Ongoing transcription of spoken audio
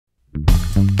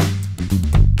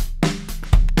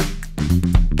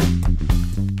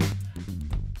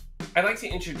I'd like to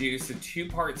introduce a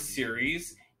two-part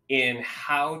series in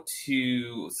how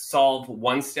to solve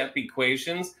one-step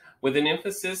equations with an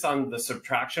emphasis on the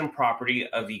subtraction property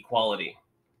of equality.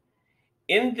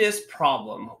 In this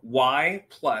problem, y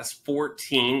plus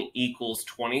 14 equals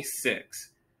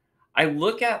 26, I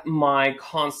look at my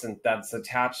constant that's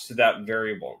attached to that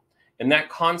variable, and that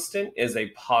constant is a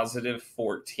positive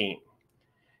 14.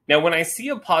 Now, when I see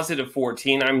a positive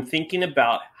 14, I'm thinking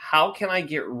about how can I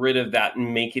get rid of that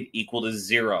and make it equal to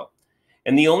 0.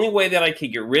 And the only way that I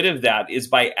could get rid of that is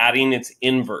by adding its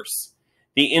inverse.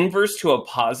 The inverse to a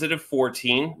positive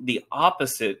 14, the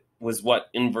opposite was what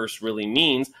inverse really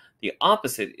means. The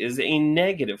opposite is a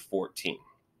negative 14.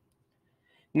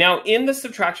 Now, in the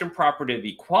subtraction property of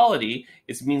equality,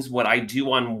 it means what I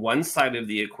do on one side of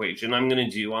the equation, I'm going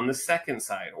to do on the second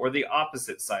side or the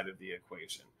opposite side of the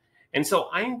equation. And so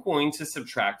I'm going to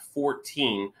subtract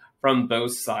 14 from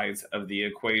both sides of the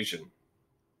equation.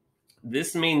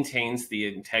 This maintains the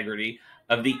integrity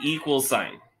of the equal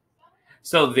sign.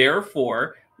 So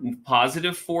therefore,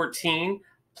 positive 14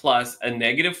 plus a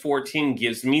negative 14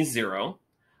 gives me 0.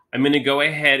 I'm going to go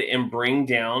ahead and bring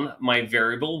down my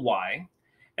variable y.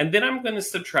 And then I'm going to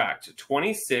subtract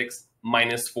 26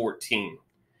 minus 14.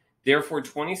 Therefore,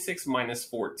 26 minus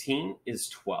 14 is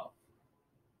 12.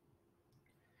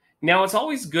 Now, it's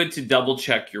always good to double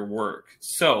check your work.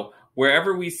 So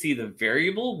wherever we see the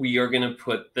variable, we are going to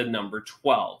put the number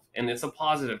 12, and it's a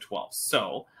positive 12.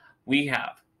 So we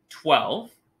have 12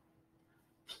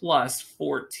 plus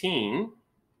 14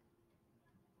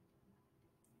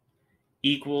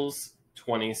 equals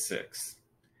 26.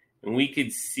 And we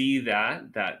could see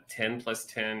that 10 plus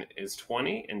 10 is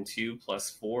 20, and 2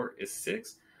 plus 4 is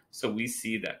 6. So we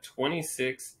see that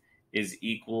 26 is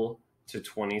equal to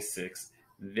 26.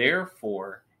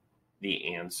 Therefore,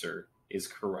 the answer is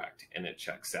correct, and it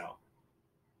checks out.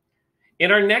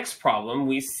 In our next problem,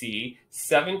 we see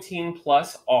 17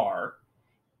 plus r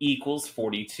equals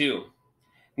 42.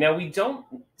 Now, we don't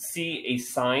see a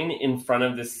sign in front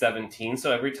of this 17,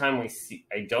 so every time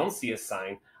I don't see a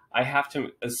sign, I have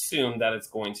to assume that it's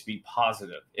going to be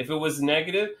positive. If it was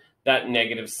negative, that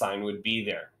negative sign would be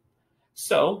there.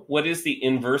 So, what is the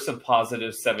inverse of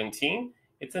positive 17?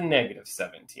 It's a negative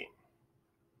 17.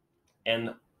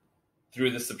 And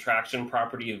through the subtraction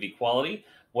property of equality,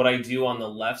 what I do on the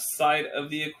left side of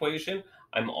the equation,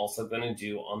 I'm also going to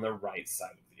do on the right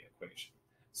side of the equation.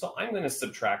 So I'm going to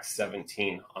subtract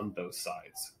 17 on both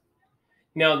sides.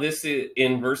 Now, this is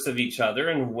inverse of each other,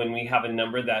 and when we have a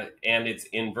number and its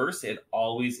inverse, it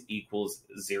always equals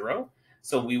 0.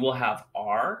 So we will have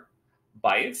r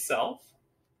by itself,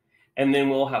 and then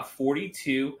we'll have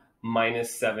 42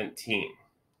 minus 17.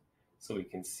 So we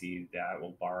can see that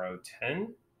we'll borrow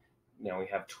 10. Now we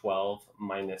have 12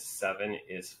 minus 7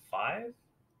 is 5,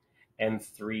 and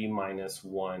 3 minus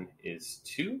 1 is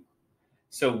 2.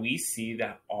 So we see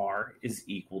that r is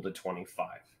equal to 25.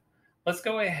 Let's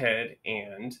go ahead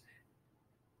and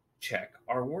check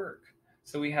our work.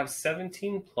 So we have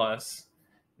 17 plus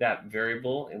that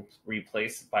variable and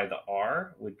replaced by the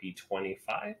r would be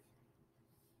 25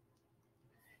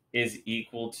 is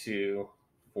equal to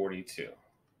 42.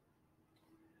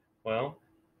 Well,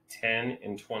 10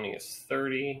 and 20 is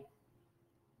 30.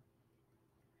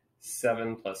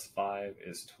 7 plus 5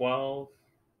 is 12.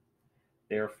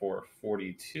 Therefore,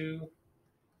 42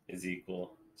 is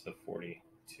equal to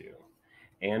 42.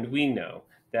 And we know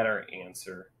that our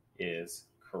answer is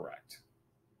correct.